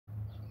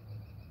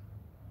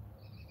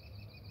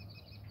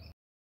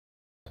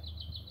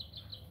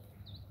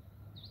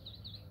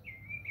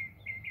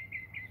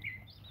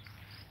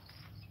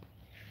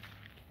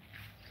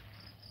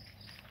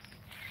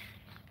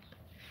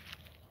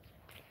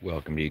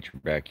Welcome to Eat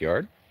Your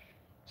Backyard.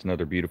 It's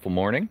another beautiful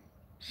morning.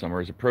 Summer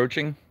is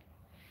approaching.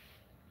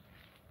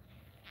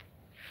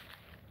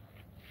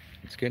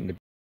 It's getting to...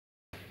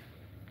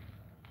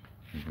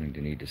 I'm going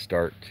to need to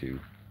start to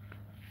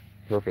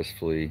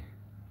purposefully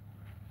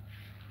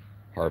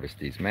harvest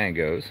these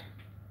mangoes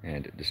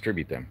and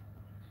distribute them.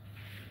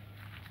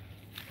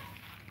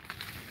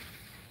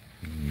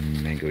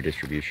 Mango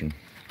distribution.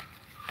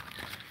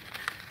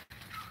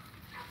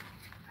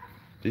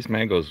 These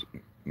mangoes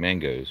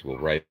will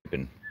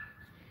ripen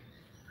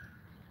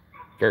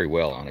very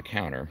well on a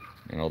counter,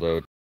 and although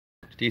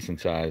it's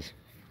decent size,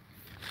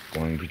 it's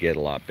going to get a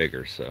lot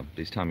bigger. So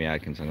these Tommy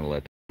Atkins, I'm going to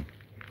let them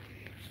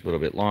a little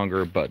bit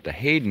longer, but the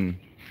Hayden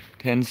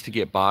tends to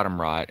get bottom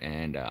rot,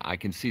 and I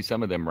can see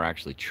some of them are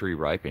actually tree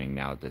ripening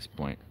now at this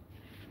point.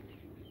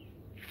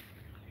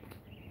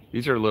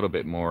 These are a little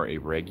bit more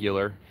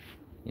irregular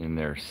in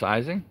their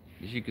sizing,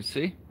 as you can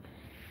see.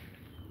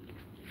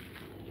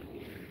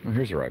 Oh,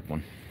 here's a ripe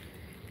one.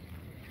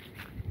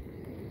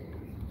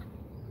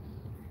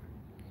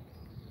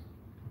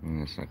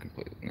 It's not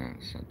completely, no,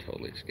 it's not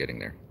totally, it's getting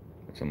there.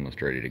 It's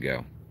almost ready to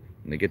go.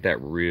 When they get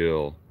that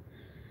real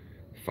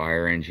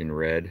fire engine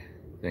red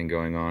thing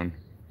going on,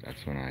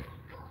 that's when I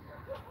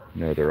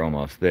know they're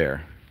almost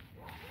there.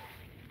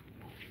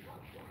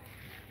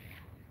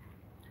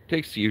 It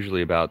takes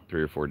usually about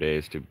 3 or 4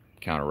 days to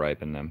counter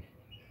ripen them.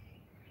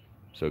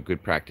 So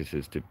good practice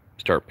is to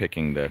start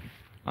picking the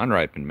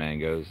unripened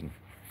mangoes and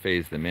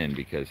phase them in,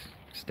 because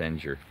it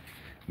extends your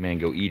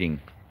mango eating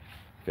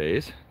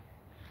phase.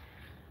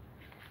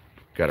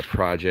 Got a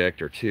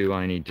project or two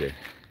I need to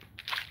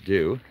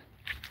do.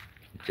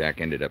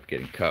 Jack ended up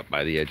getting cut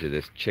by the edge of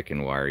this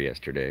chicken wire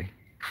yesterday.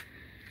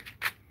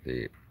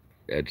 The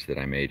edge that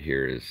I made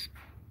here is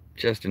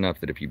just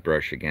enough that if you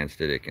brush against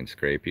it, it can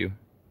scrape you.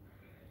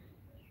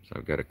 So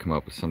I've got to come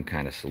up with some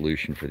kind of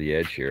solution for the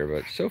edge here,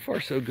 but so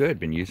far so good.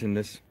 Been using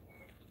this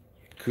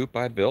coop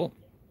I built.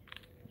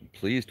 I'm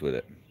pleased with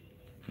it.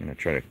 I'm gonna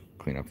try to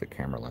clean up the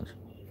camera lens.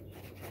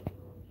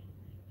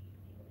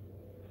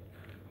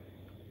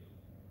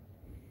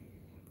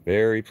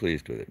 Very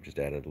pleased with it. Just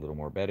added a little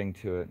more bedding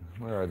to it.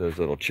 Where are those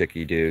little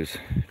chickie doos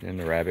in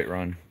the rabbit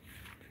run?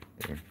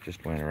 They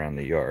just went around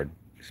the yard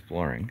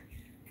exploring.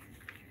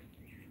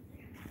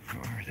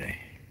 Where are they?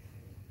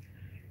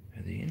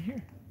 Are they in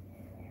here?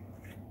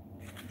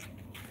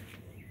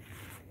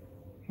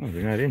 Oh,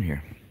 they're not in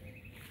here.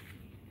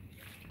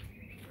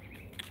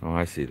 Oh,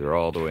 I see. They're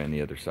all the way on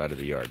the other side of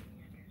the yard.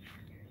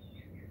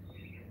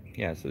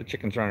 Yeah, so the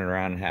chicken's running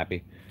around and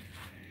happy.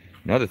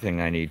 Another thing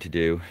I need to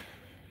do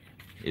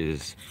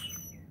is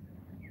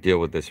deal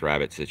with this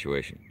rabbit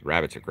situation.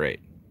 Rabbits are great,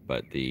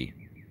 but the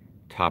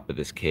top of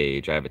this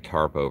cage, I have a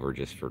tarp over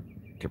just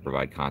to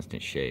provide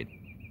constant shade.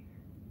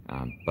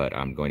 But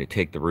I'm going to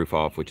take the roof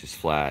off, which is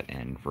flat,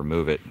 and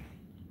remove it.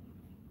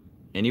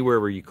 Anywhere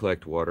where you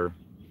collect water,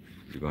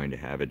 you're going to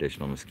have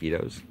additional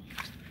mosquitoes.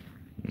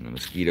 And the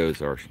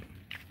mosquitoes are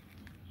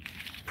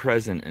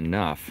present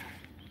enough.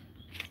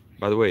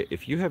 By the way,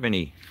 if you have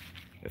any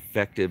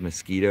effective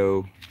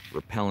mosquito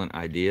repellent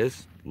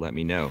ideas, let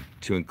me know,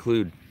 to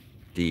include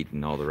DEET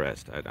and all the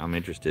rest. I'm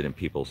interested in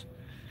people's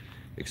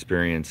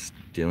experience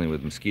dealing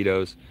with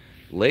mosquitoes.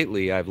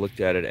 Lately, I've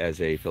looked at it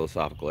as a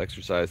philosophical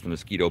exercise, the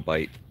mosquito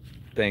bite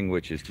thing,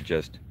 which is to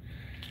just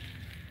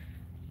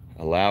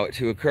allow it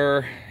to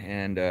occur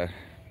and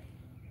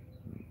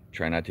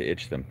try not to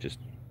itch them, just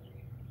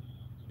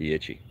be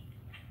itchy.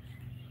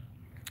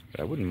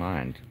 But I wouldn't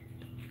mind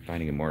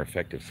finding a more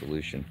effective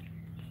solution.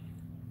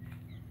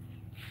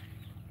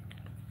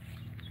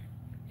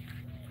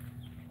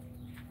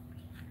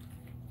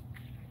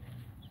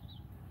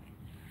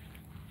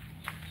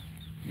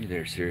 You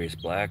there, Sirius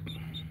Black?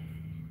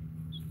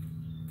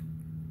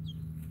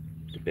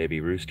 The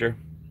baby rooster.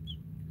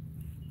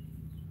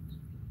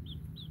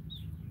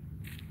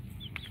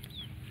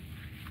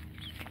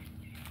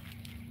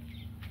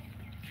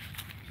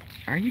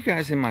 Are you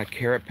guys in my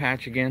carrot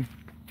patch again?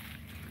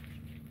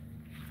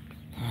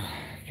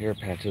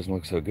 Carrot patch doesn't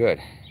look so good.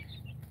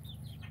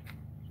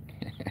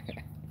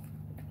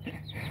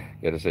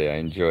 Gotta say, I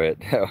enjoy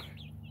it though.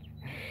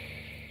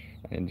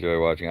 I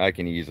enjoy watching. I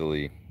can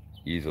easily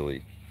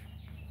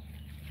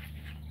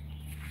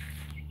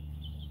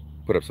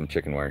put up some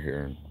chicken wire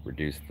here and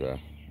reduce the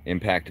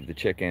impact of the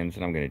chickens,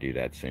 and I'm going to do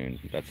that soon.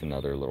 That's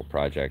another little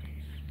project.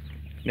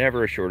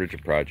 Never a shortage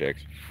of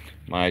projects.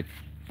 My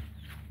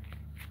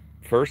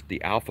first,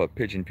 the alpha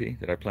pigeon pea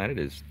that I planted,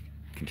 is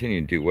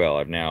continuing to do well.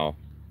 I've now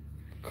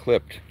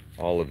clipped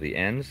all of the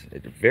ends.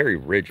 It's very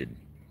rigid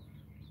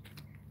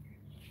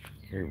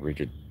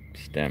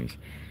stems,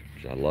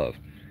 which I love.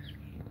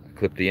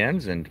 Clip the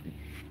ends and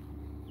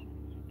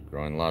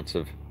growing lots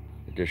of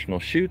additional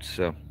shoots,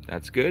 so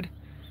that's good.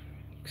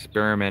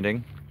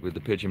 Experimenting with the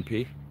pigeon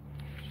pea,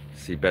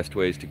 see best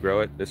ways to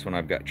grow it. This one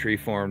I've got tree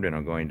formed, and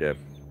I'm going to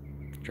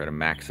try to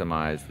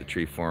maximize the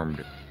tree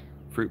formed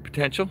fruit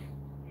potential.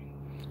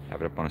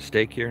 Have it up on a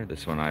stake here.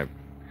 This one I've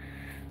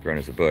grown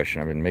as a bush,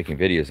 and I've been making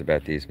videos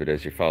about these, but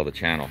as you follow the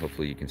channel,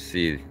 hopefully you can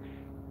see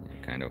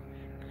kind of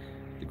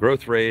the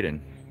growth rate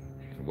and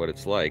what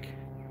it's like.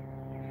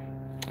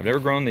 I've never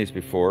grown these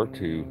before,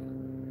 to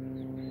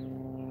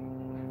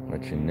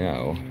let you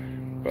know,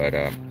 but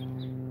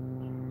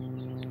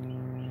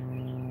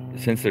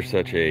since they're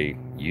such a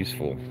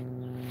useful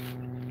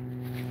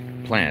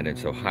plant and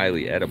so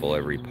highly edible,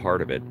 every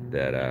part of it,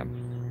 that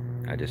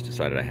I just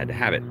decided I had to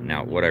have it.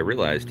 Now, what I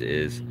realized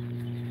is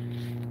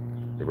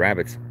the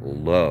rabbits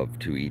love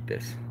to eat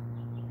this.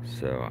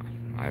 So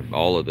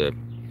all of the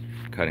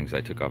cuttings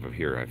I took off of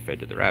here, I fed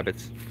to the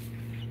rabbits.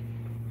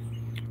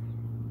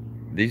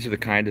 These are the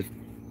kind of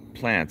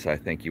plants I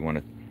think you want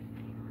to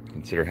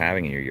consider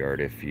having in your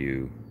yard if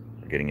you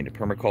are getting into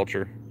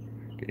permaculture,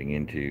 getting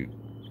into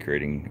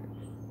creating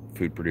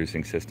food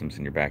producing systems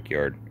in your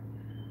backyard.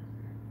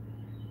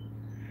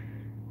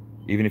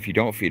 Even if you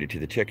don't feed it to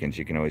the chickens,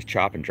 you can always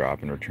chop and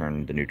drop and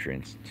return the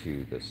nutrients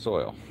to the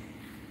soil.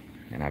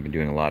 And I've been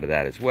doing a lot of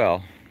that as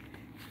well.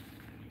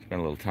 Spent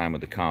a little time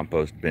with the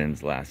compost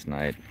bins last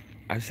night.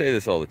 I say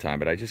this all the time,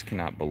 but I just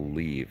cannot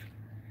believe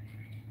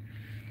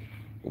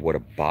what a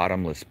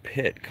bottomless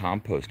pit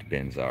compost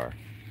bins are.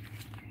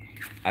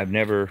 I've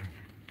never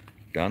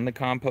done the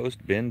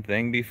compost bin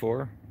thing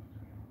before,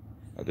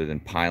 other than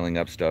piling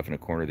up stuff in a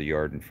corner of the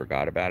yard and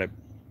forgot about it.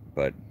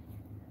 But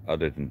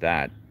other than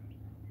that,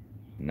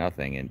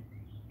 nothing. And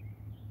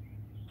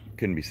it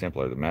couldn't be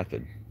simpler. The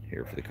method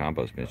here for the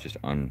compost bin is just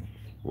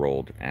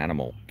unrolled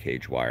animal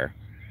cage wire.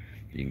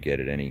 You can get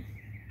it any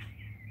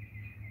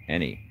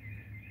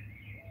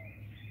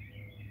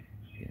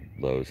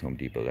Lowe's, Home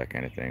Depot, that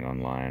kind of thing,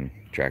 online,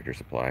 Tractor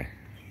Supply.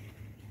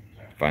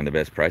 Find the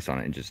best price on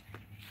it and just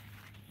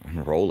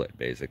unroll it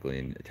basically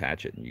and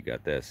attach it, and you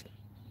got this.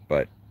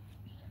 But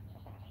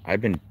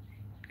I've been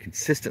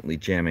consistently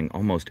jamming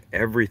almost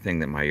everything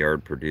that my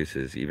yard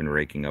produces, even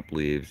raking up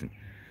leaves, and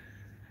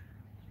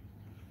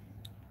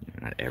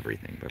not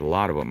everything, but a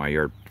lot of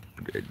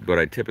what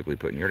I typically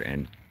put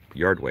in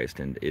yard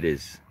waste, and it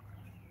is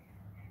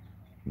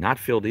not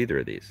filled either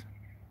of these.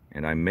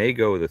 And I may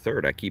go with a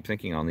third. I keep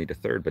thinking I'll need a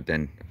third, but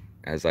then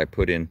as I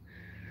put in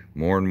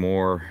more and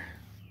more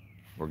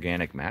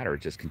organic matter,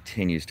 it just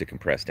continues to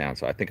compress down.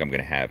 So I think I'm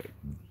going to have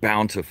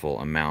bountiful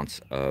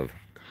amounts of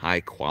high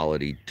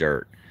quality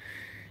dirt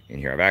in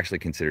here. I've actually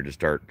considered to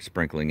start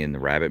sprinkling in the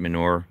rabbit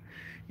manure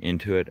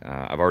into it.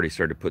 I've already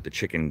started to put the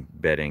chicken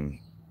bedding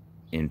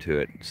into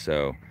it,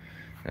 so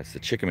that's the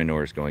chicken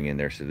manure is going in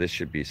there. So this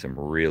should be some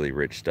really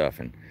rich stuff,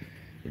 and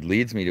it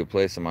leads me to a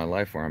place in my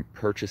life where I'm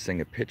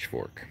purchasing a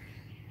pitchfork.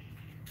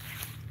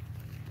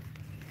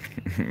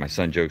 My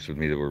son jokes with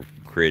me that we're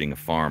creating a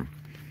farm,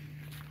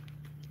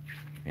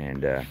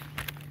 and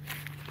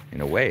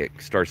in a way it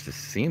starts to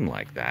seem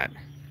like that.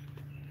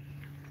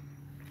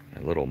 A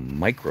little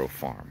micro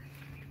farm.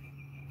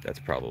 That's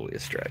probably a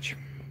stretch.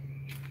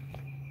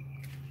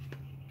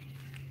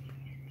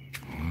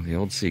 Oh, the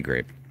old sea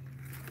grape.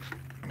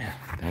 Yeah,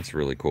 that's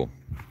really cool.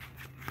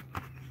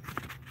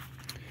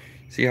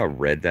 See how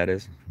red that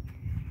is?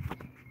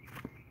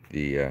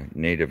 The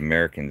Native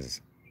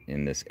Americans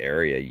in this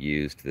area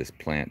used this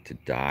plant to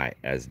dye,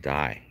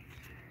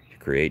 to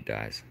create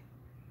dyes.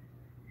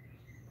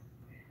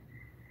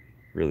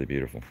 Really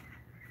beautiful.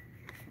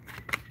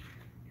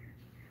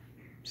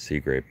 Sea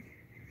grape.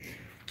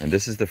 And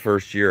this is the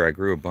first year I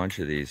grew a bunch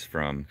of these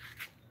from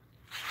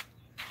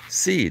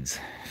seeds,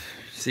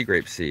 sea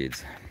grape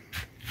seeds.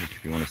 Which,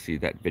 if you want to see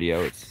that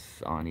video,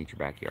 it's on Eat Your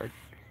Backyard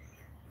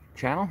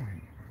channel.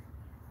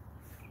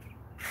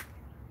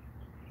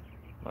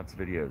 Lots of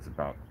videos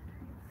about.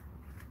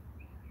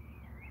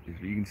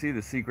 You can see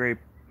the sea grape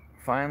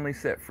finally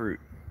set fruit.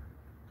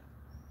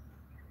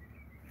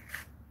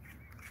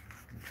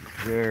 Which is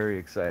very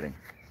exciting.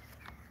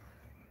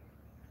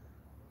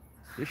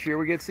 This year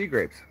we get sea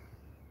grapes.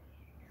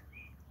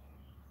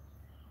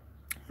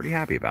 Pretty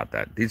happy about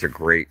that. These are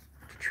great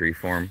to tree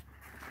form.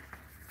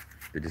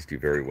 They just do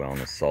very well in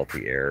the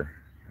salty air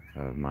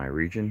of my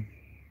region.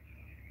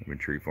 I've been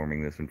tree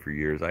forming this one for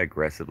years. I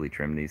aggressively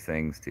trim these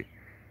things to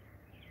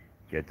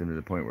get them to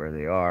the point where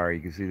they are. You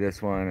can see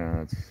this one,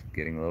 it's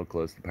getting a little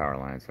close to the power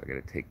line, so I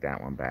gotta take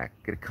that one back.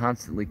 Gotta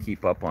constantly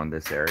keep up on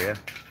this area.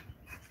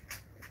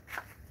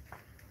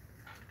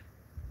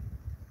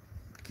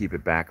 Keep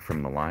it back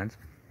from the lines.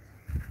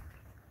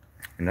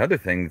 Another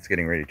thing that's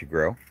getting ready to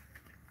grow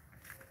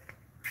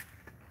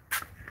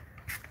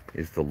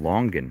is the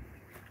longan.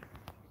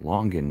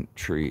 Longan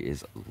tree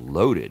is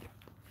loaded,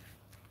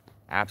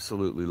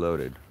 absolutely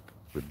loaded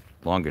with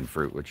longan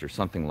fruit, which are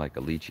something like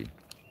a lychee.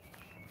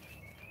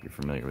 You're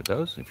familiar with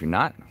those? If you're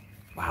not,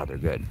 wow, they're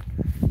good.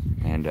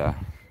 And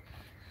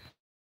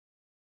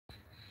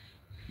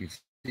you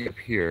see up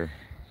here,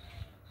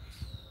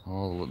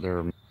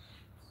 they're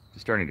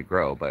starting to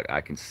grow, but I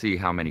can see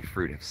how many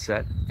fruit have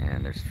set,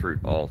 and there's fruit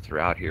all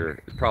throughout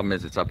here. The problem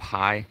is it's up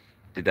high.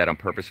 Did that on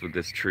purpose with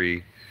this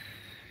tree,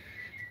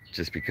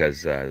 just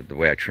because the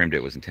way I trimmed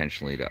it was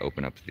intentionally to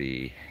open up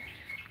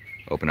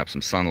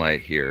some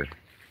sunlight here.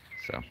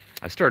 So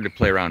I started to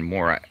play around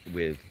more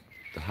with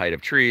the height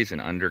of trees and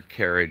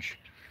undercarriage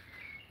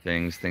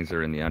things that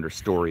are in the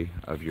understory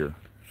of your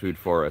food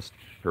forest,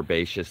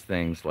 herbaceous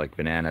things like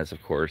bananas,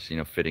 of course, you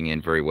know, fitting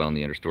in very well in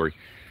the understory.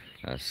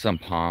 Some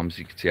palms,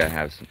 you can see I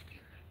have some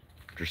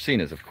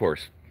dracaenas, of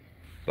course,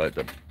 but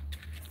the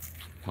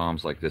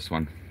palms like this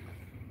one,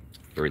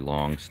 very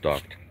long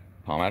stalked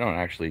palm. I don't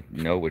actually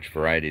know which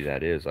variety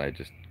that is. I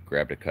just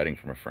grabbed a cutting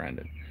from a friend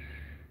and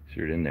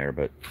threw it in there,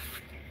 but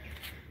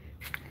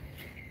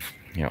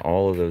you know,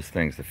 all of those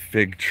things. The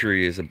fig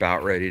tree is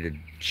about ready to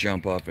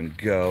jump up and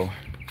go.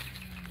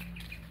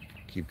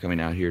 Keep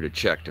coming out here to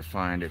check to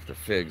find if the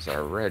figs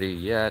are ready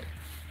yet.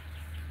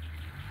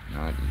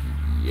 Not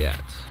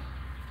yet.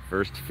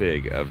 First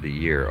fig of the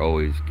year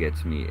always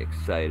gets me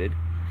excited,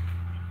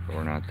 but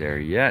we're not there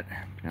yet.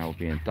 Now we'll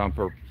be in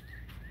Thumper,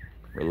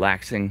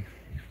 relaxing,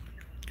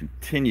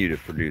 continue to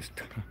produce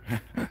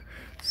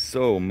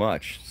so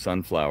much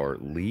sunflower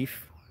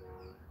leaf,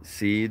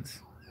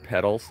 seeds,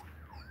 petals.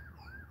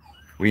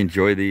 We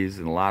enjoy these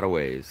in a lot of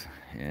ways,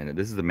 and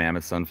this is the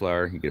mammoth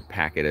sunflower. You get a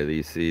packet of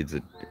these seeds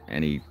at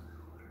any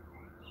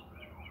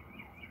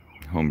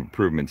home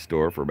improvement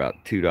store for about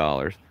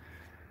 $2,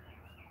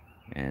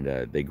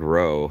 and they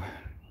grow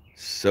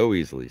so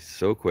easily,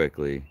 so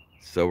quickly,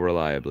 so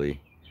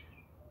reliably.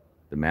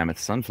 The mammoth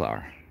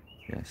sunflower.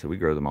 Yeah, so we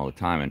grow them all the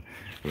time, and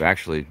we've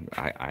actually,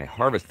 I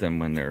harvest them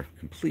when they're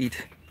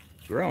complete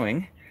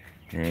growing,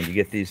 and you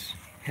get these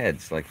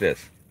heads like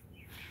this.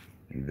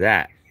 And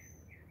that,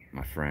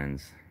 my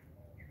friends,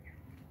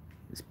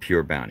 is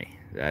pure bounty.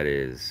 That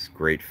is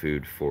great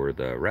food for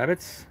the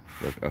rabbits.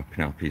 Look, oh,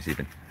 Penelope's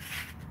even.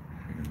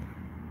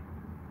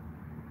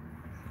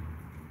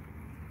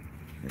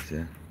 You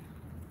see?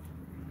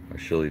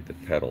 She'll eat the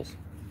petals.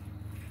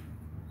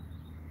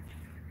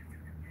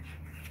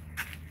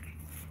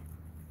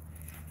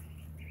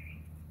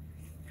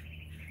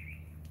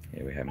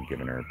 Yeah, we haven't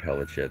given her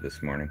pellets yet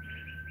this morning.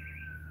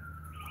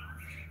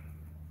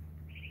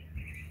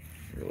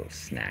 A little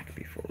snack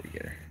before we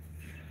get her.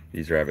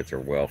 These rabbits are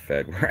well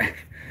fed.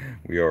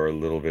 We are a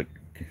little bit,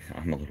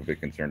 I'm a little bit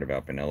concerned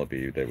about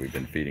Penelope, that we've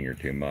been feeding her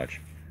too much.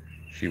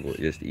 She will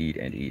just eat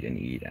and eat and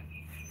eat.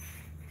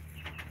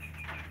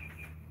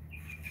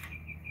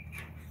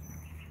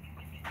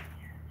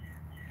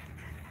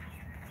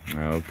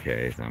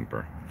 Okay,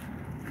 Thumper.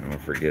 I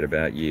won't forget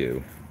about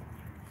you.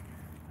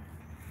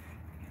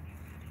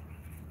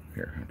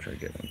 Here, I'll try to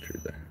get one through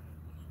the...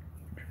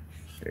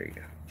 There you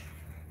go.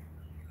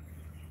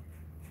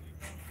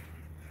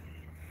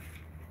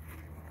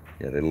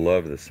 Yeah, they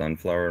love the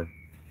sunflower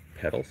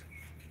petals.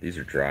 These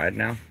are dried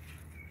now.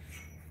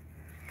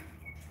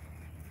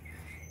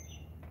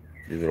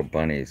 These little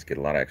bunnies get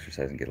a lot of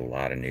exercise and get a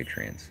lot of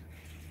nutrients.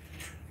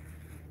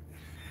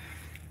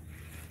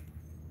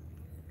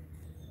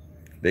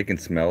 They can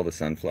smell the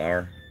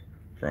sunflower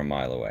from a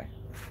mile away.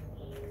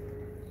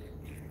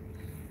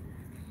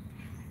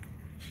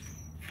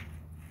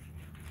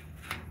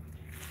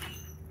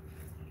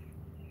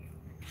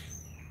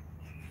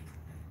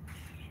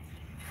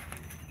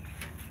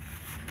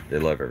 They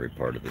love every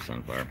part of the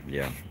sunflower,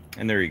 yeah.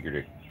 And they're eager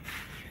to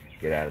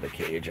get out of the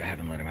cage. I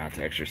haven't let them out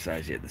to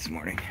exercise yet this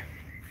morning.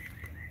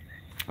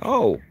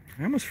 Oh,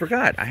 I almost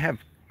forgot. I have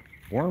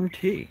worm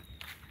tea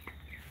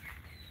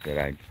that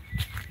I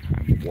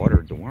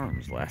watered the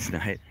worms last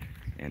night,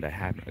 and I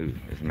haven't. Ooh,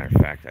 as a matter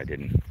of fact, I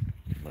didn't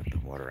let the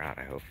water out,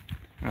 I hope.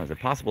 Oh, is it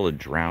possible to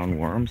drown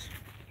worms?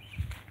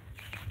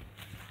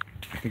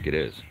 I think it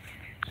is.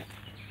 I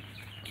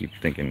keep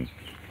thinking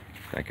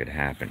that could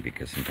happen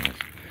because sometimes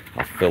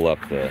I'll fill up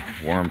the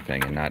worm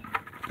thing and not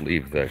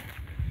leave the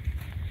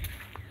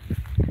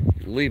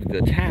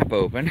tap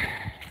open. Hey,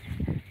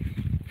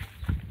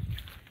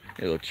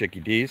 little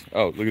chickadees.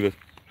 Oh, look at this.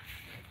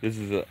 This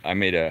is I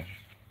made a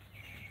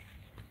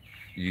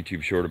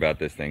YouTube short about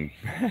this thing.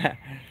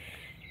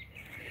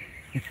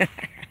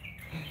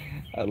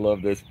 I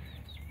love this.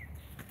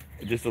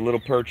 Just a little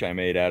perch I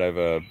made out of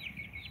a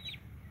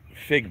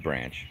fig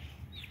branch.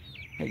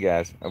 Hey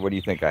guys, what do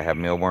you think? I have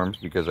mealworms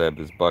because I have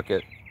this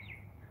bucket.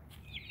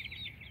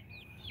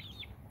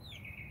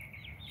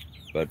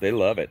 But they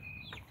love it.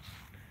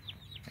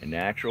 A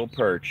natural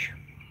perch.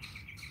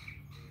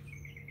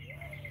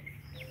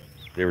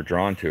 They were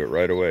drawn to it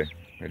right away.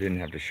 I didn't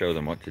have to show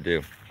them what to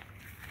do.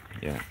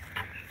 Yeah.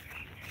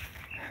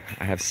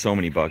 I have so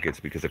many buckets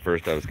because at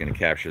first I was going to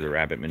capture the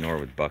rabbit manure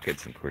with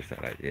buckets. Of course,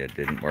 that idea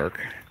didn't work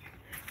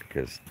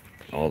because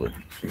all the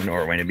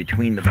manure went in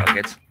between the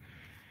buckets.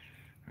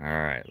 All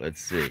right,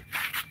 let's see.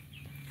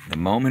 The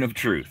moment of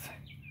truth.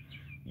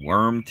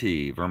 Worm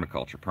tea,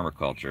 vermiculture,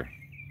 permaculture.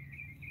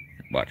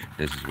 Watch,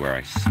 this is where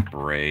I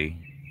spray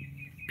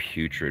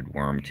putrid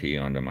worm tea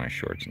onto my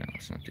shorts. No,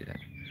 let's not do that.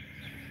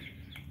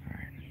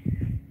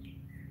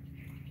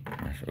 All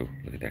right. Oh,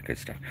 look at that good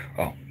stuff.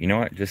 Oh, you know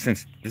what? Just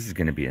since this is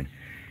going to be an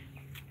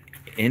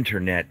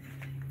internet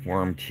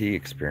worm tea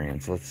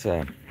experience, let's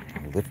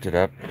lift it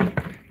up.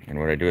 And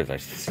what I do is I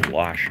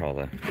slosh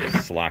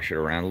it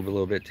around a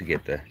little bit to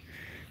get the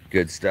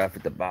good stuff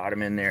at the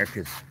bottom in there.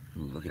 Because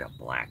look at how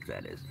black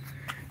that is.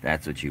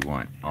 That's what you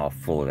want, all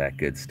full of that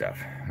good stuff.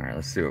 All right,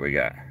 let's see what we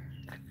got.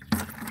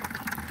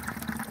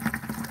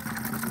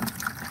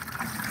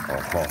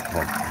 Oh, oh,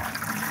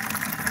 oh.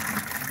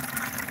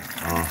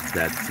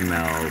 That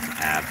smells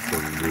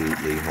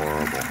absolutely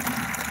horrible.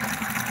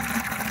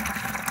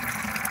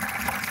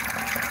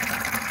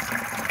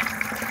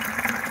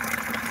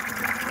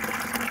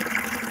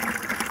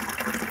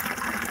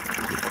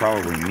 Which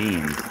probably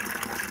means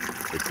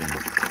it's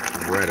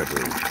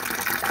incredibly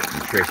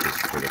nutritious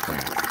for the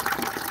plant.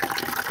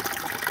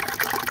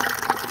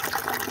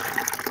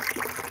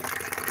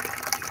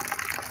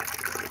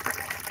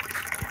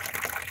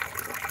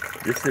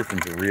 This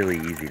system's really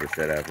easy to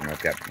set up, and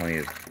I've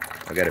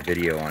got a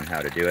video on how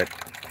to do it.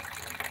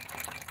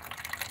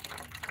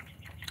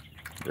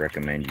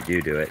 Recommend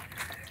you do it.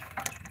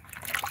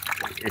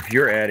 If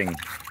you're adding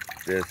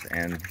this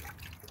and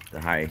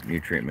the high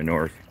nutrient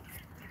manures,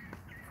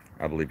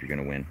 I believe you're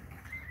gonna win.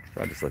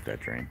 So I'll just let that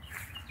drain.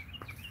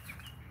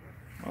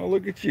 Oh,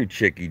 look at you,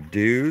 chickie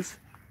doos.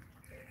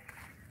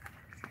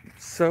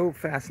 It's so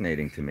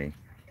fascinating to me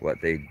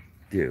what they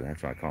do.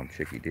 That's why I call them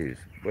chickie doos.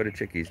 What a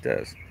chickies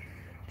does.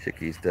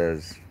 Chickies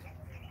does,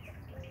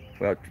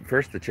 well,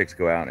 first the chicks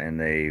go out and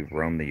they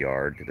roam the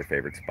yard to their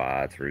favorite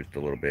spots, roost a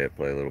little bit,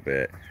 play a little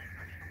bit.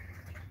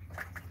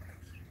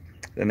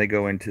 Then they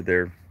go into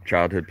their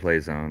childhood play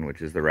zone,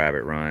 which is the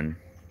rabbit run.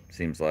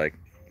 Seems like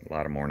a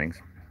lot of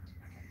mornings.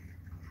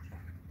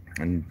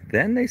 And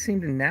then they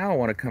seem to now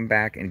want to come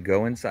back and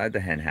go inside the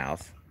hen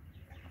house.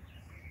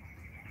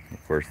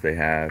 Of course, they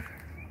have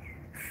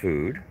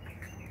food.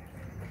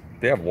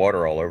 They have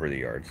water all over the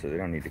yard, so they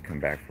don't need to come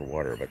back for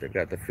water, but they've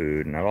got the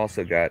food. And I've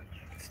also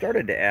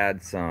started to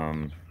add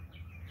some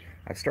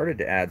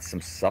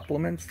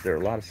supplements. There are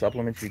a lot of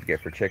supplements you can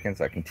get for chickens.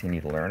 I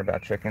continue to learn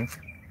about chickens,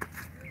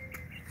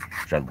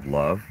 which I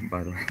love,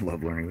 by the way. I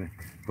love learning that.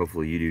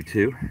 Hopefully you do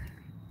too.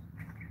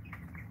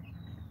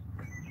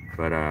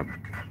 But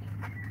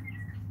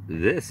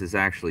this is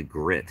actually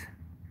grit,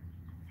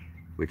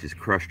 which is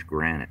crushed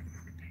granite.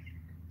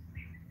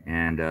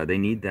 And they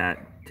need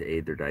that to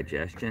aid their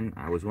digestion.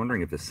 I was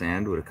wondering if the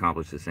sand would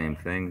accomplish the same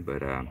thing,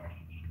 but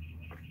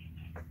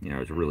you know,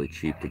 it's really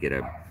cheap to get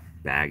a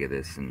bag of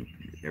this, and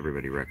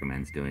everybody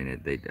recommends doing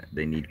it.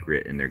 They need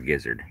grit in their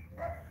gizzard.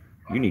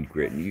 You need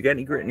grit. You got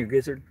any grit in your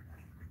gizzard?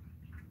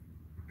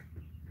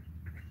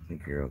 I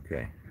think you're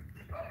okay.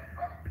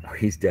 Oh,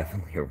 he's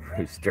definitely a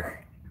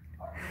rooster.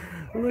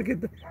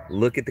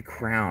 Look at the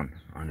crown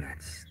on that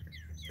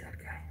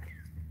guy.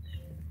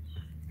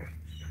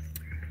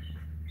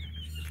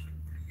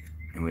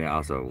 And we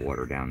also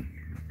water down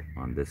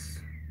on this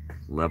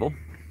level.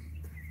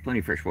 Plenty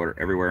of fresh water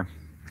everywhere.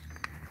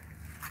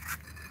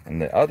 And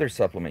the other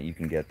supplement you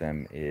can get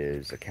them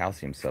is a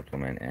calcium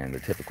supplement, and the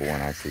typical one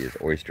I see is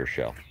oyster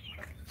shell.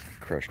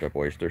 Crushed up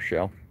oyster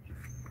shell.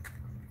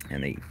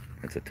 And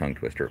it's a tongue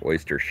twister,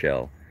 oyster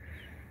shell.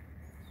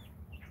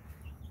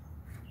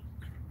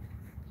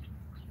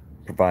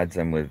 Provides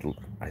them with,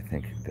 I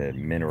think, the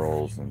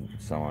minerals and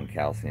so on,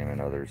 calcium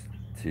and others,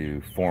 to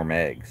form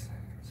eggs.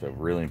 So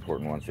really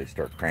important once they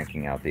start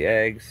cranking out the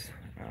eggs.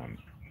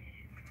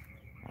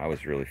 I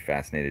was really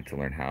fascinated to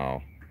learn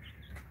how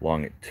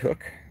long it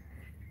took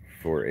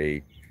for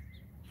a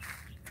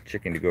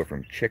chicken to go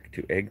from chick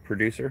to egg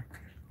producer.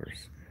 Of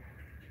course,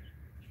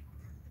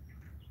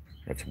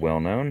 that's well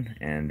known.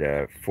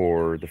 And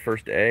for the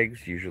first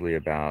eggs, usually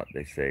about,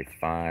 they say,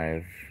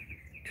 5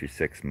 to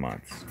 6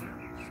 months.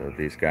 So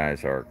these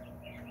guys are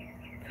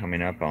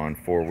coming up on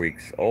 4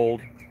 weeks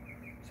old.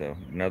 So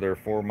another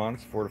 4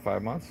 months, 4 to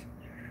 5 months,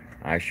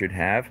 I should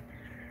have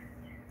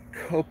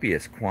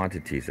copious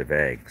quantities of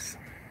eggs.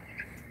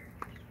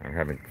 I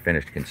haven't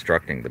finished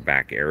constructing the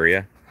back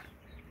area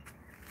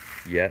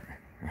yet.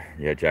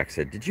 Yeah, Jack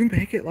said, did you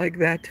make it like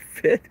that to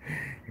fit?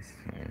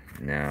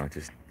 No,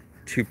 just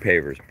 2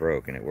 pavers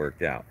broke and it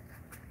worked out.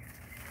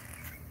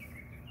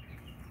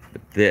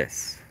 But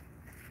this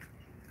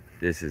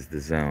is the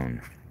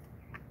zone.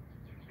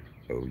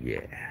 Oh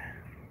yeah.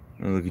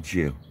 Oh, look at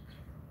you.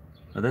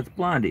 Oh, that's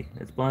Blondie.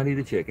 That's Blondie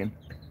the chicken.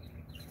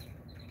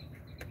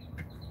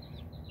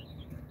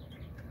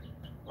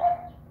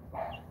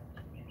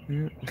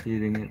 Yeah, it's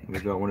eating it. We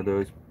got one of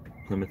those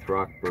Plymouth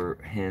Rock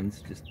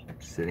hens just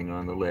sitting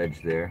on the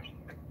ledge there.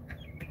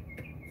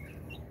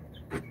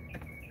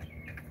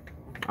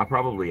 I'll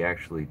probably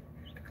actually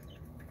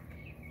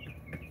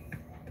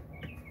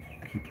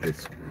keep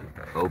this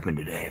open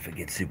today if it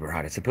gets super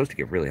hot. It's supposed to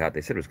get really hot.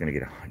 They said it was going to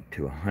get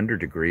to 100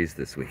 degrees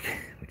this week,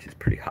 which is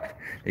pretty hot.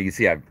 You can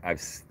see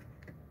I've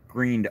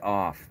screened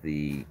off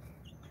the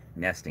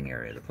nesting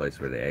area, the place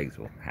where the eggs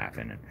will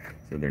happen. And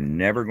so they're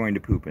never going to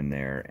poop in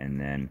there. And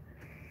then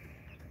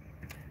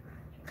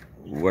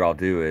what I'll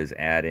do is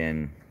add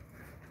in,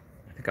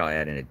 I think I'll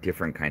add in a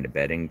different kind of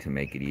bedding to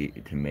make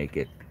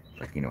it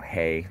like, you know,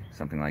 hay,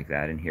 something like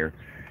that in here,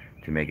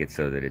 to make it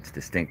so that it's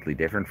distinctly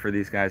different for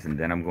these guys. And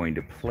then I'm going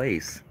to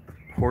place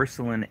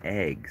porcelain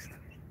eggs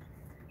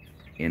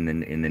in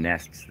the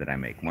nests that I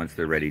make once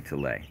they're ready to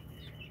lay.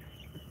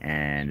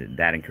 And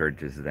that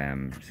encourages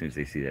them, as soon as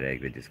they see that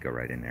egg, they just go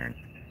right in there and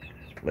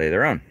lay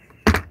their own.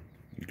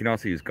 You can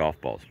also use golf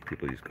balls.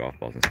 People use golf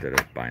balls instead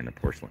of buying the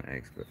porcelain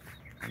eggs, but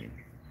I mean,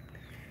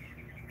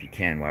 if you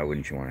can, why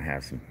wouldn't you want to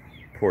have some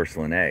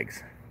porcelain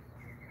eggs?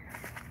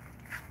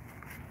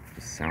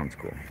 Just sounds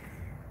cool.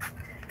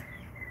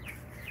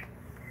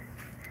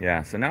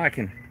 Yeah, so now I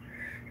can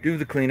do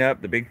the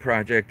cleanup. The big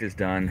project is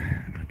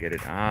done. I'll get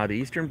it. Ah, the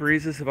eastern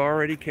breezes have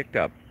already kicked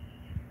up.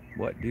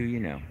 What do you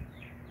know?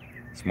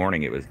 This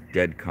morning it was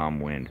dead calm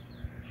wind.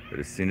 But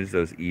as soon as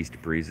those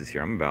east breezes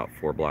here, I'm about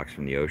 4 blocks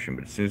from the ocean,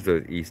 but as soon as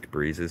those east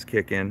breezes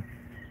kick in,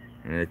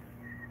 and it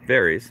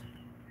varies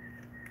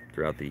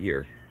throughout the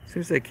year, as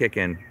soon as they kick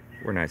in,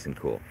 we're nice and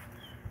cool.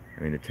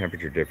 I mean, the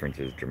temperature difference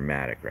is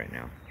dramatic right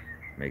now.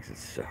 It makes it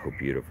so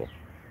beautiful.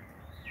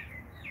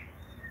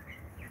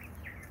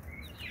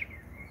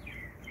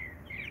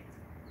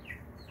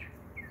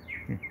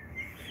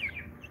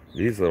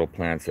 These little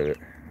plants that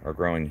are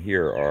growing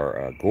here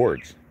are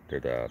gourds.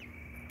 They're the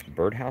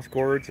birdhouse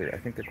gourds, I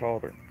think they're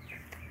called. Or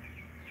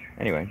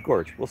anyway,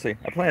 gourds. We'll see.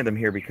 I planted them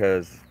here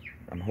because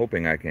I'm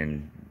hoping I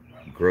can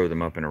grow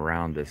them up and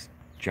around this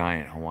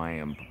giant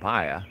Hawaiian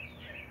papaya,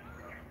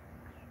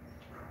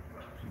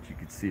 which you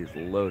can see is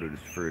loaded with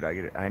fruit.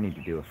 I need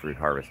to do a fruit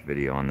harvest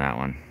video on that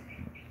one.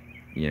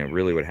 You know,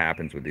 really what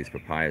happens with these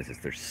papayas is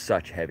they're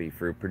such heavy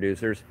fruit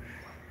producers.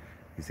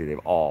 You see they've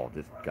all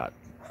just got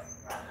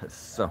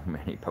so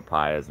many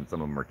papayas, and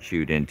some of them are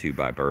chewed into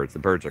by birds. The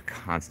birds are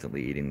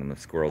constantly eating them. The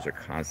squirrels are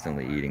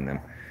constantly eating them,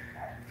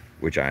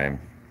 which I am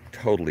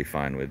totally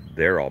fine with.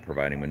 They're all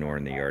providing manure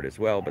in the yard as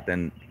well, but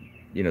then,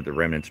 you know, the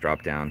remnants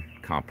drop down.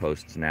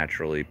 Composts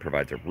naturally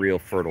provides a real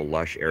fertile,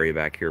 lush area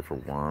back here for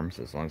worms,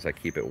 as long as I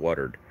keep it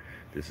watered.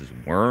 This is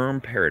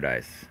worm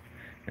paradise.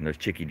 And those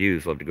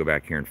chicky-doos love to go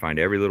back here and find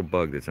every little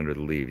bug that's under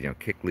the leaves. You know,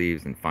 kick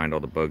leaves and find all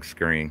the bugs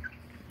scurrying.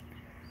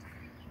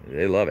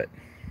 They love it.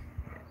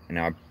 And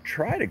now I've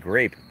tried a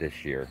grape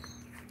this year.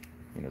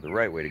 You know, the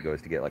right way to go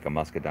is to get like a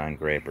muscadine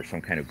grape or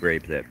some kind of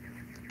grape that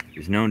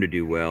is known to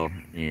do well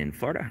in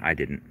Florida. I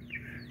didn't.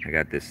 I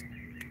got this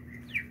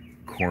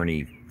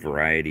corny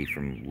variety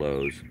from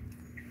Lowe's.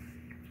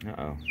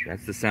 Uh-oh,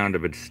 that's the sound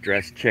of a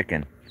distressed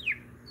chicken.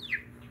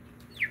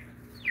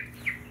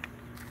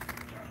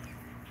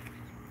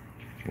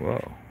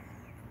 Whoa.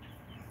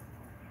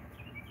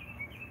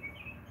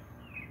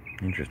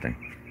 Interesting.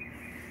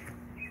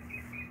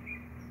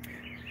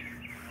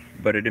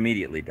 But it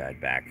immediately died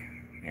back,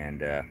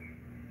 and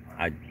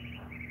I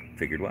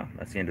figured, well,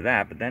 that's the end of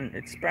that. But then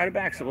it sprouted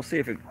back, so we'll see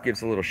if it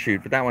gives a little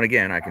shoot. But that one,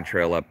 again, I can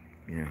trail up,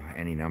 you know,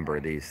 any number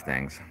of these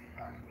things.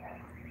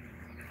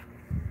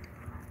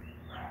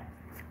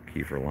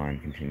 Kefir lime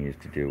continues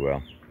to do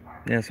well.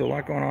 Yeah, so a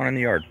lot going on in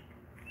the yard.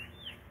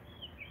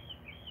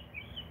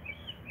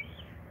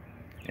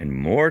 And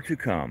more to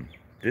come.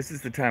 This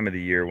is the time of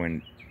the year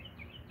when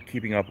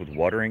keeping up with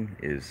watering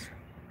is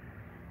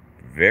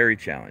very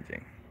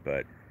challenging,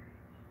 but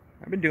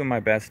I've been doing my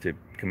best to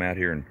come out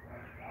here and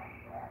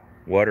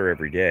water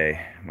every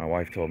day. My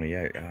wife told me,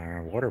 yeah,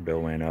 our water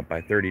bill went up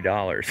by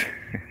 $30.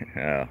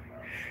 Oh,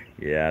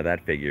 yeah,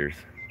 that figures.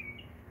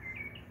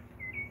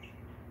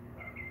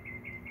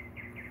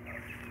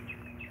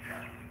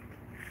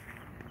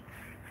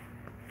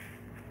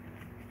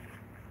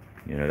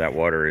 You know, that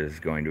water is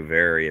going to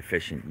very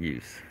efficient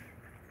use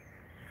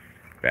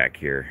back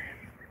here.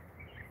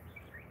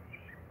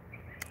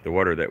 The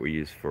water that we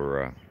use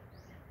for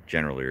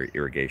general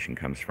irrigation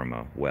comes from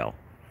a well.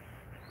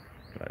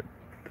 But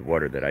the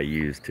water that I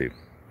use to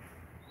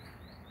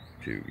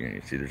you know,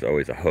 you see there's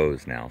always a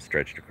hose now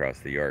stretched across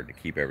the yard to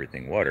keep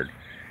everything watered.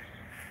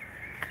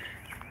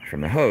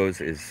 From the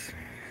hose is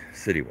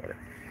city water.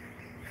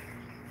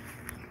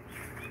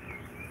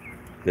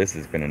 This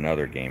has been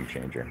another game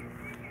changer.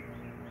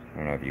 I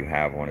don't know if you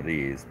have one of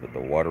these, but the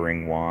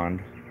watering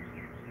wand,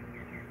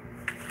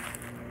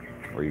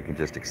 where you can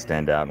just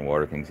extend out and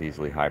water things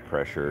easily, high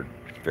pressure,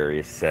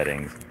 various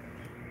settings.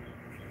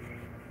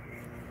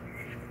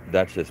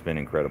 That's just been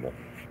incredible.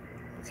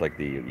 It's like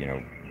the, you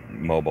know,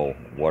 mobile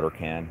water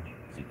can.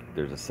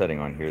 There's a setting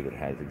on here that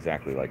has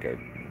exactly like a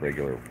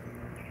regular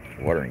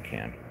watering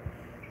can.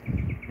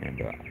 And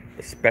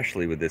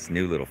especially with this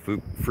new little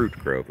fruit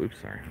grove,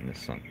 oops, sorry, I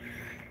missed some.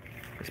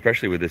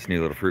 Especially with this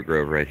new little fruit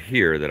grove right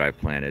here that I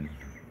planted,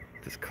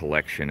 this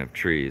collection of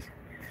trees.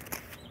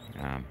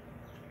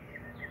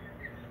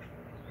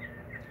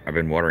 I've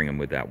been watering them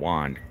with that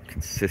wand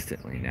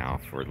consistently now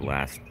for the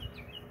last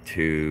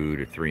 2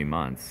 to 3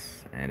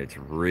 months, and it's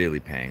really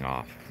paying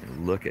off.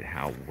 And look at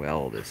how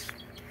well this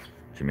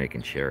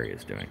Jamaican cherry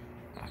is doing.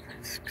 Oh,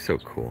 it's so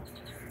cool.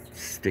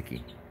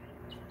 Sticky.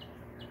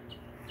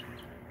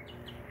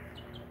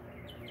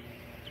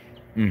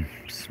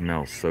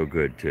 Smells so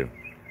good too.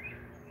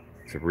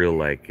 It's a real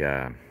like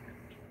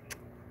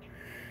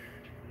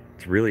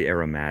it's really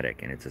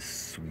aromatic, and it's a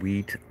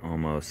sweet,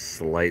 almost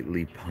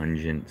slightly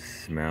pungent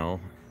smell.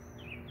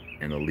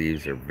 And the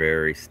leaves are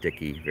very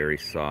sticky, very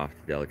soft,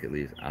 delicate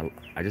leaves.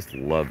 I just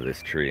love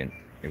this tree, and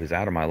it was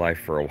out of my life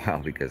for a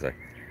while because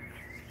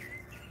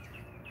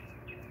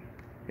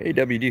Hey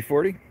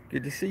WD-40,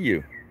 good to see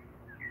you.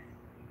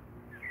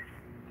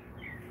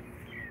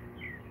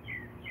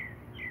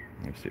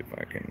 Let's see if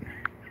I can.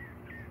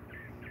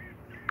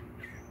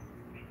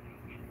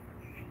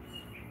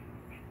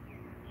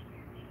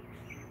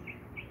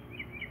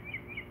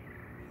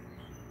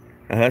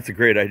 That's a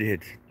great idea.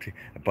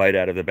 A bite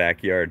out of the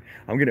backyard.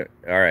 All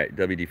right,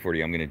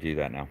 WD-40, I'm gonna do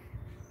that now.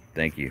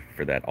 Thank you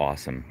for that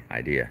awesome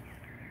idea.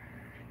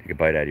 Take a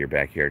bite out of your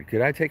backyard.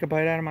 Could I take a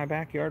bite out of my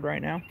backyard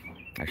right now?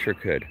 I sure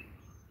could.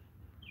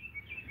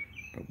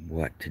 But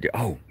what to do?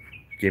 Oh,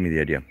 gave me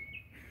the idea.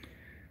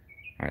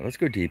 All right, let's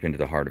go deep into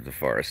the heart of the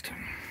forest.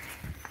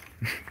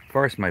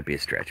 Forest might be a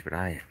stretch, but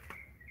I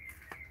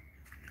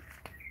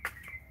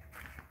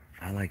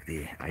like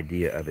the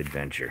idea of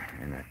adventure,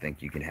 and I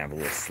think you can have a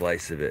little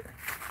slice of it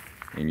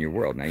in your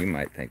world. Now, you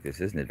might think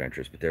this isn't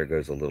adventurous, but there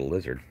goes a little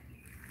lizard.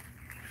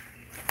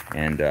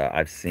 And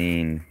I've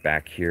seen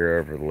back here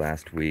over the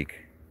last week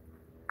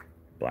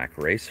black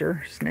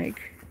racer snake.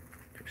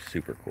 They're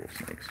super cool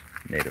snakes,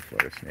 native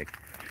Florida snake.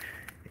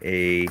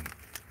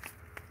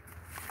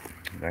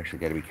 I've actually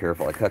got to be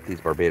careful. I cut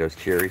these Barbados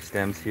cherry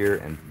stems here,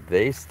 and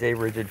they stay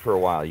rigid for a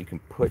while. You can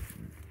put,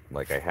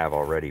 like I have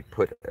already,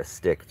 put a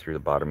stick through the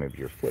bottom of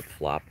your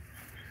flip-flop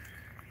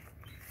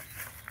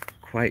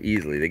quite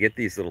easily. They get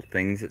these little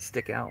things that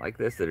stick out like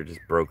this that are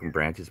just broken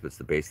branches, but it's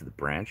the base of the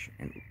branch,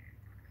 and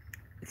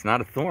it's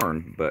not a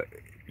thorn, but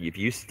if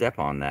you step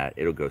on that,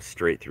 it'll go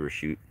straight through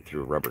a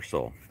rubber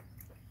sole.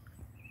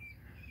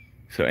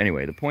 So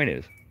anyway, the point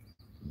is,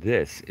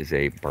 this is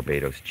a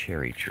Barbados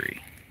cherry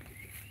tree.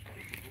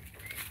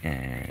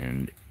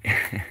 And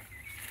I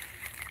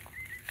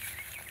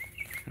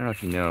don't know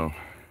if you know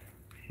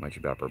much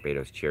about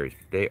Barbados cherries.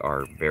 They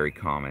are very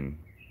common.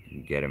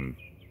 You get them,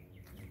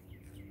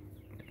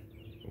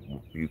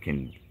 you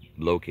can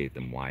locate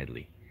them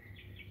widely.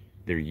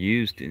 They're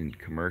used in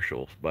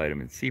commercial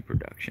vitamin C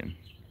production.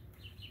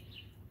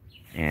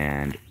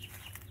 And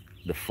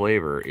the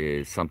flavor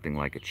is something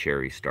like a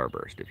cherry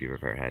starburst, if you've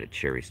ever had a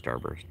cherry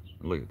starburst.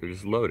 Look, they're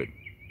just loaded.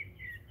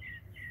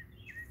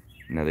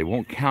 Now, they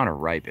won't counter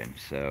ripen,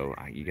 so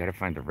you got to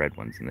find the red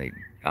ones. And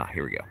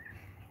here we go.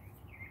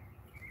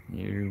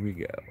 Here we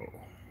go.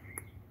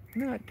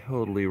 Not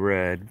totally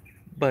red,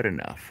 but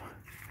enough.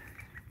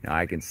 Now,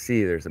 I can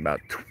see there's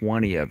about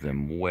 20 of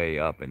them way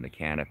up in the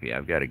canopy.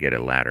 I've got to get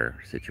a ladder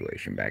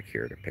situation back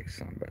here to pick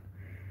some, but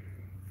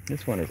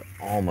this one is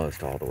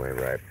almost all the way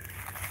ripe.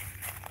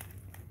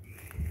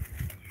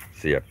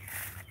 See, I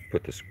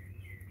put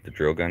the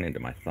drill gun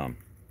into my thumb.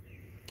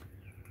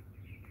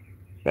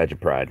 Badge of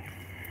pride.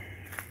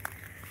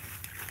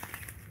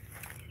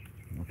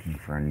 Looking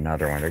for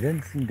another one. There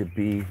doesn't seem to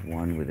be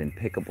one within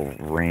pickable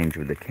range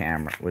with the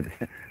camera, with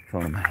the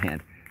phone in my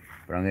hand.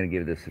 But I'm going to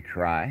give this a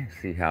try,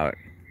 see how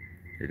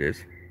it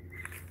is.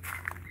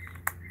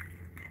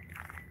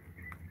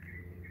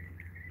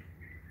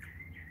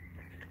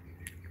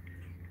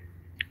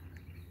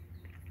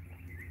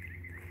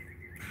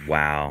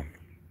 Wow.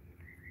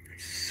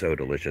 So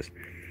delicious.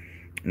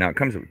 Now, it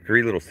comes with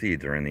 3 little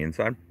seeds are in the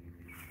inside.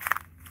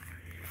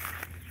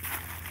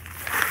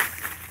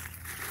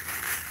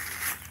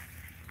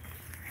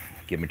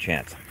 Give them a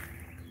chance.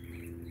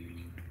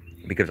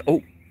 Because,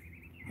 oh,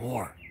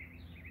 more.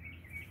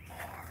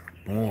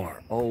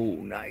 Oh,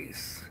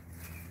 nice.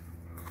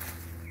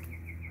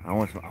 I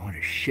want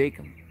to shake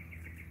them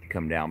to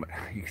come down, but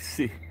you can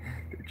see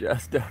they're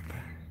just up,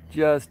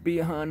 just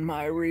beyond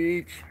my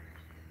reach.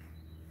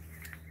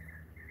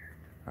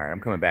 All right, I'm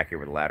coming back here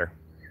with a ladder,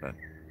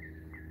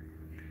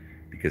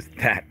 because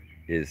that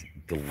is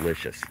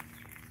delicious.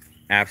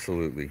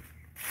 Absolutely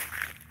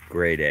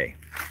grade A.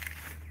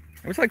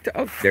 I was like,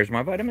 oh, there's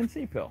my vitamin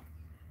C pill.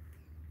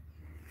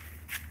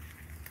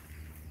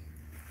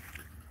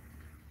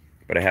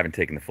 But I haven't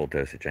taken the full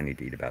dosage. I need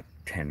to eat about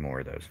 10 more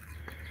of those.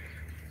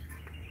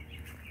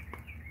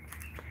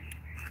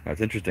 Now,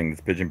 it's interesting,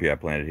 this pigeon pea I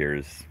planted here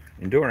is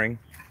enduring.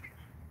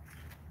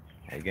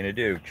 How you gonna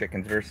do?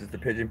 Chickens versus the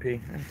pigeon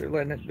pea? They're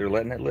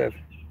letting it live.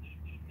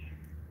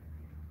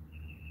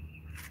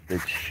 They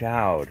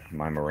chowed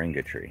my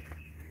moringa tree.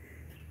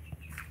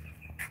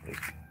 Those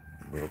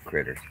little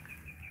critters.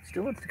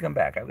 Still wants to come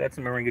back. I've got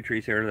some moringa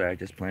trees here that I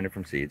just planted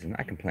from seeds, and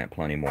I can plant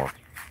plenty more.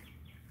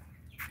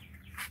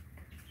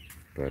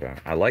 But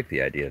I like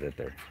the idea that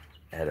they're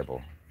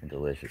edible and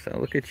delicious. Oh,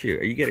 look at you.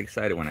 You get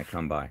excited when I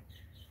come by.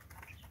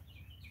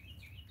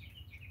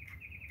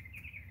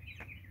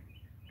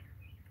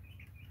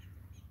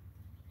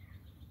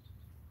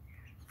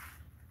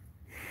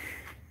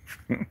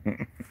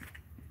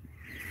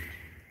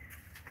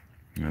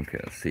 Okay,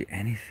 let's see.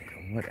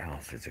 Anything. What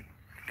else is a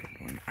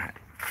good one? I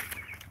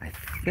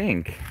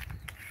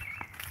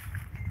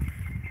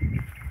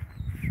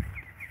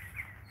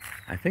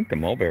think the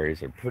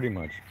mulberries are pretty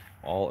much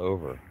all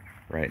over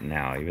right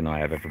now, even though I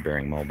have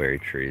ever-bearing mulberry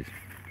trees.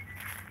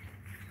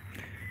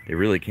 They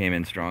really came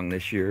in strong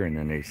this year, and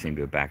then they seem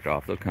to have backed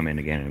off. They'll come in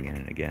again and again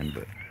and again,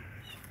 but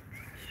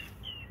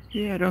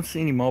yeah, I don't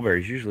see any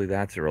mulberries. Usually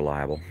that's a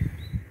reliable.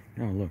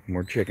 Oh, look,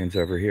 more chickens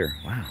over here.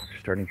 Wow, they're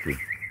starting to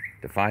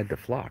divide the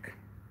flock.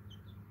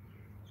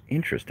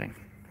 Interesting.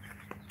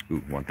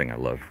 Ooh, one thing I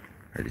love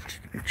are these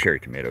cherry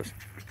tomatoes.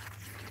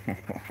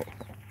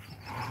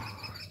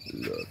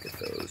 Look at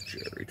those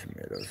cherry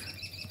tomatoes.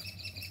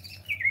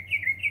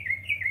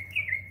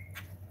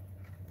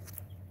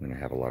 I'm gonna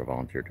have a lot of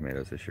volunteer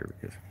tomatoes this year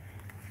because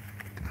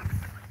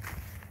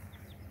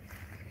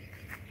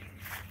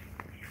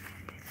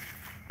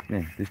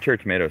Man, these cherry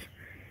tomatoes,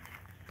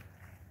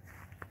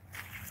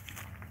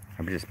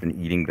 I've just been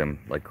eating them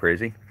like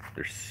crazy.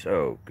 They're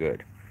so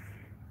good.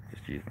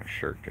 Just use my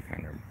shirt to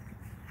kind of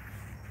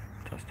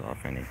dust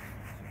off any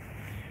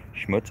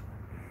schmutz.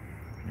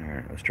 All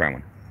right, let's try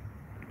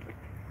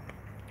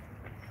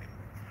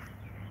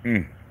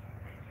one.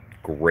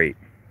 Great.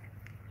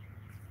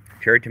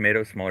 Cherry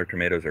tomatoes, smaller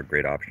tomatoes are a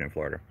great option in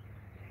Florida.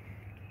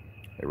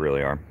 They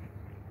really are.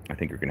 I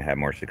think you're going to have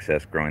more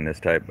success growing this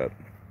type, but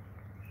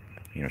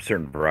you know,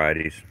 certain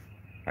varieties.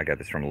 I got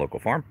this from a local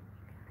farm.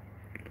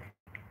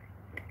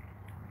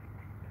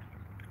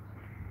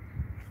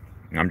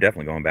 I'm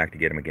definitely going back to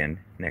get them again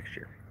next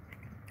year.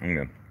 I'm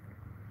going to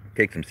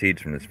take some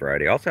seeds from this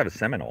variety. I also have a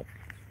Seminole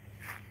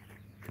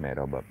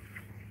tomato, but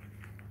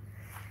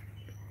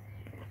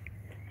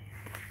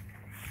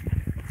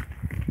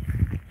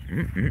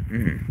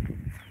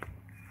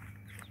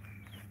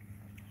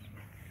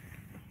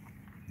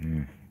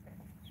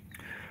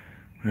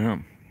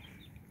Well,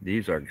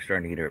 these are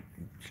starting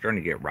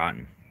to get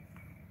rotten.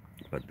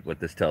 But what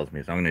this tells me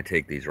is I'm going to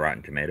take these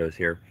rotten tomatoes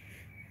here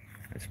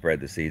and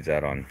spread the seeds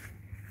out on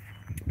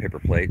a paper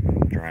plate,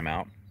 dry them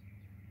out.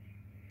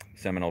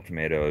 Seminole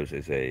tomatoes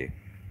is an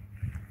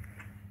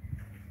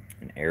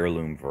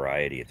heirloom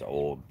variety. It's an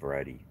old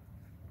variety,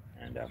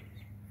 and it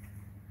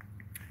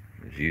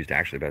was used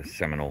actually by the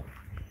Seminole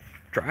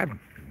tribe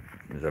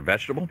as a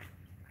vegetable,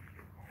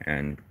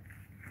 and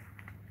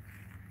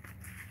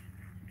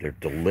they're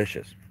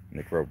delicious. And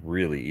they grow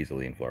really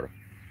easily in Florida.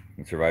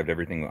 It survived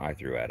everything I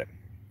threw at it.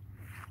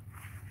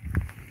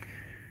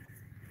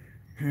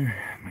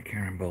 My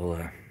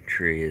carambola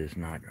tree is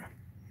not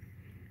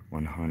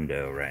one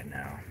hundo right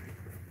now.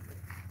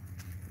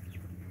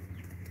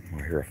 I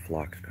hear a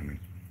flock coming.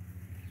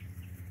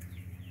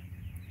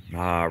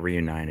 Ah,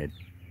 reunited.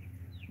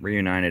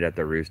 Reunited at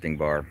the roosting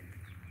bar.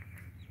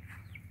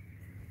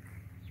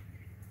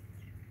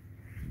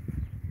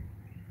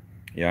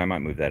 Yeah, I might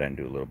move that out and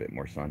do a little bit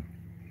more sun.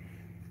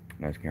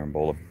 Nice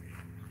carambola.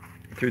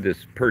 Threw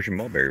this Persian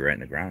mulberry right in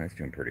the ground. It's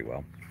doing pretty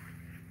well.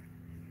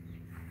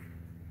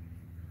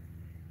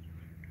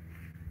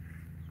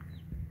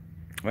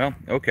 Well,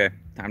 okay.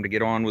 Time to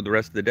get on with the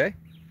rest of the day.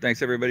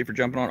 Thanks everybody for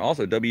jumping on.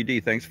 Also,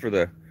 WD, thanks for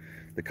the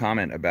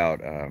comment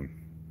about,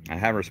 I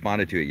haven't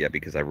responded to it yet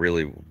because I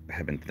really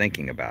have been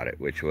thinking about it,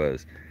 which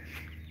was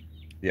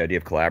the idea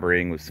of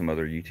collaborating with some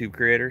other YouTube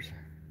creators.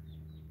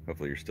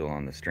 Hopefully you're still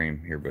on the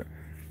stream here, but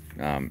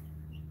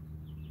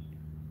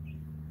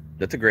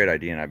that's a great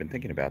idea, and I've been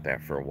thinking about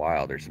that for a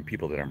while. There's some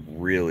people that I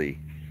really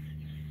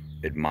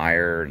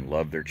admire and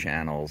love their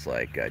channels,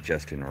 like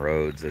Justin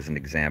Rhodes as an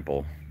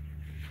example.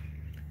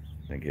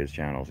 I think his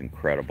channel is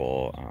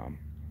incredible.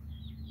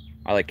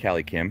 I like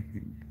Callie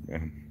Kim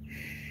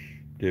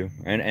too,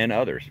 and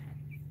others.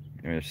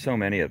 I mean, there's so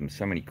many of them,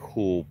 so many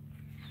cool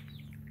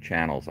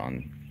channels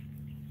on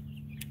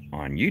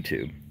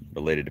YouTube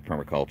related to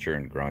permaculture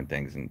and growing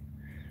things. And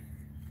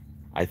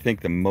I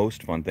think the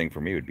most fun thing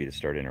for me would be to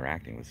start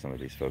interacting with some of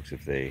these folks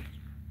if they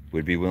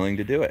would be willing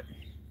to do it.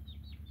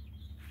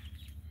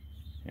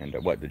 And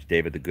there's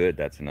David the Good,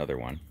 that's another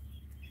one.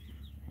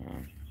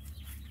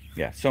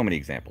 Yeah, so many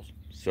examples,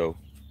 so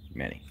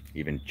many.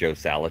 Even Joe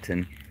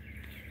Salatin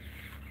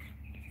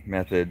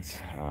methods,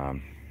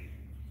 on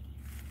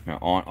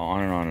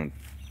and on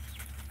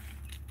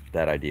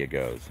that idea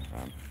goes.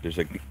 There's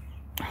I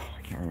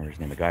can't remember his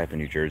name, a guy up in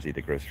New Jersey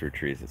that grows fruit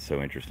trees. It's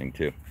so interesting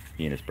too.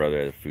 He and his brother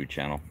have a food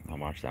channel. I'll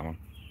watch that one.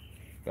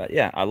 But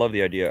yeah, I love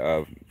the idea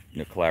of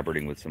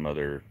collaborating with some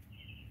other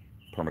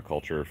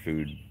permaculture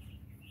food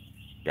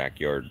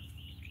backyard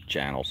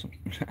channels.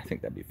 I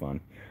think that'd be fun.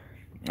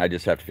 I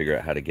just have to figure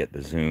out how to get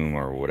the Zoom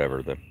or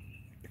whatever the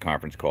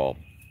conference call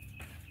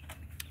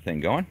thing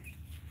going.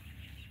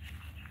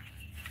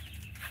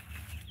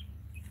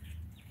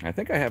 I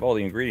think I have all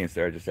the ingredients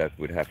there. I just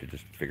would have to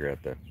just figure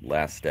out the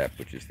last step,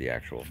 which is the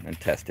actual, and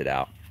test it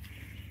out.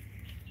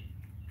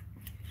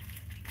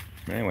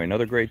 Anyway,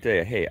 another great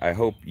day. Hey, I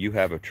hope you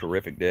have a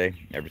terrific day.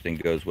 Everything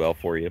goes well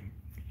for you.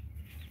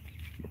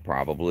 But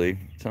probably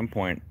at some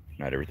point,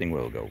 not everything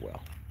will go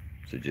well.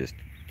 So just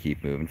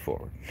keep moving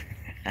forward.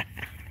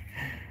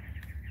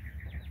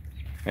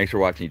 Thanks for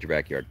watching Eat Your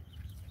Backyard.